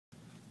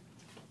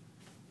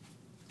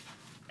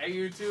Hey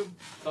YouTube,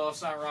 call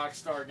sign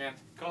Rockstar again.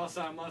 Call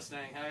sign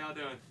Mustang. How y'all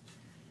doing?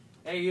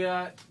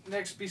 Hey,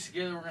 next piece of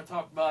gear that we're going to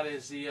talk about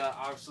is the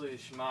obviously the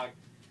Shemag.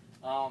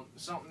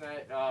 Something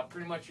that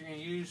pretty much you're going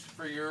to use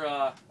for your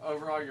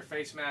overall your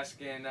face mask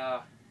and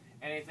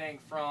anything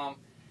from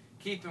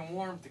keeping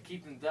warm to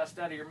keeping dust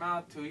out of your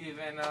mouth to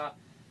even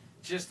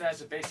just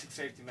as a basic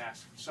safety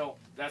mask. So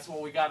that's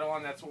what we got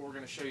on. That's what we're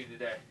going to show you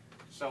today.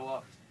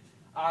 So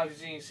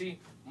obviously you can see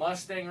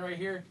Mustang right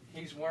here.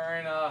 He's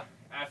wearing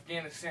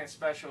Afghanistan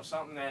special,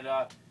 something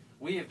that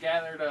we have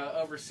gathered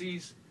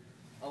overseas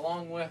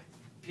along with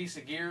a piece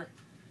of gear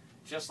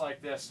just like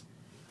this.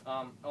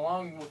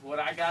 Along with what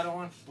I got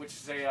on, which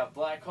is a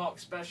Black Hawk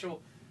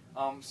special,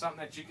 something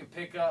that you can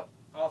pick up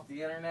off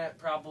the internet,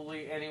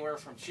 probably anywhere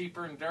from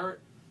cheaper and dirt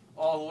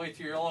all the way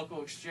to your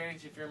local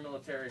exchange if you're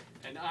military.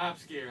 And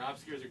Obscure.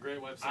 Obscure is a great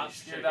website.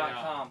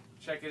 Obscure.com.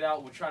 Check it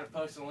out. We'll try to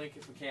post a link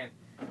if we can.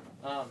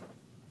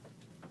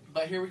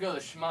 But here we go, the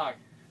Shemag.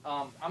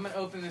 I'm going to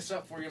open this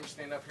up for you. I'm going to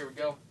stand up. Here we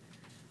go.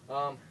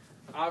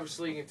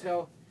 Obviously, you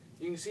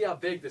can see how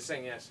big this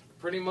thing is.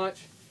 Pretty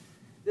much,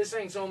 this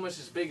thing's almost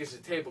as big as a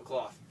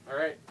tablecloth. All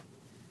right?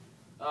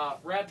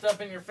 Wrapped up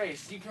in your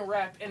face. You can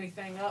wrap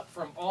anything up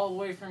from all the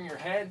way from your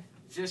head,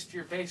 just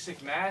your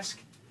basic mask.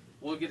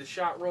 We'll get a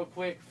shot real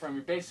quick from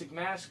your basic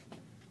mask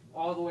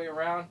all the way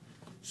around.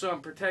 So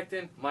I'm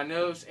protecting my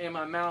nose and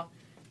my mouth,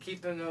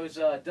 keeping those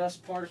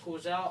dust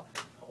particles out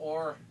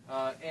or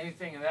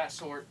anything of that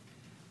sort,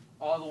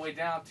 all the way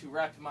down to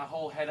wrapping my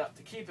whole head up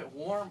to keep it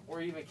warm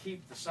or even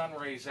keep the sun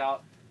rays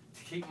out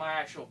to keep my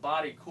actual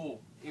body cool.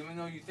 Even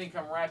though you think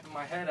I'm wrapping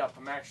my head up,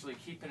 I'm actually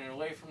keeping it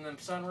away from them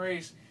sun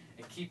rays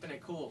and keeping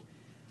it cool.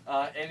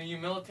 And you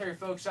military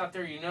folks out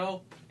there, you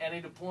know,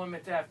 any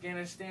deployment to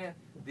Afghanistan,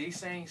 these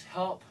things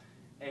help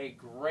a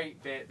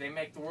great bit. They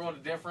make the world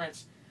a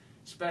difference,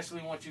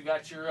 especially once you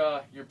got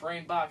your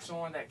brain box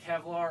on, that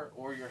Kevlar,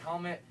 or your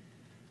helmet,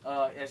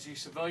 as you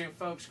civilian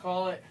folks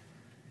call it.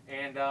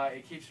 And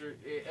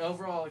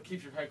overall it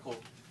keeps your head cool.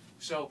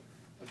 So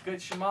a good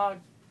Shemag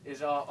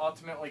is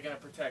ultimately going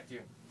to protect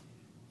you.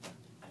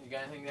 You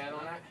got anything to add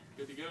on that?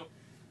 Good to go.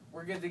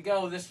 We're good to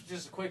go. This was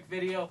just a quick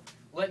video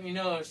letting you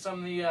know some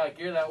of the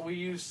gear that we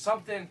use.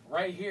 Something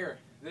right here.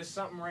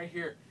 Something right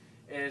here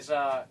is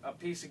a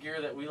piece of gear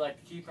that we like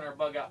to keep in our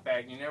bug out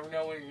bag. You never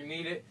know when you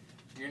need it.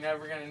 You're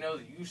never going to know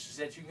the uses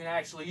that you can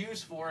actually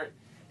use for it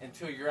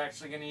until you're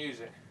actually going to use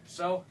it.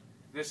 So,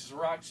 this is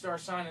Rockstar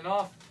signing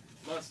off.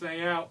 Mustang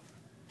out.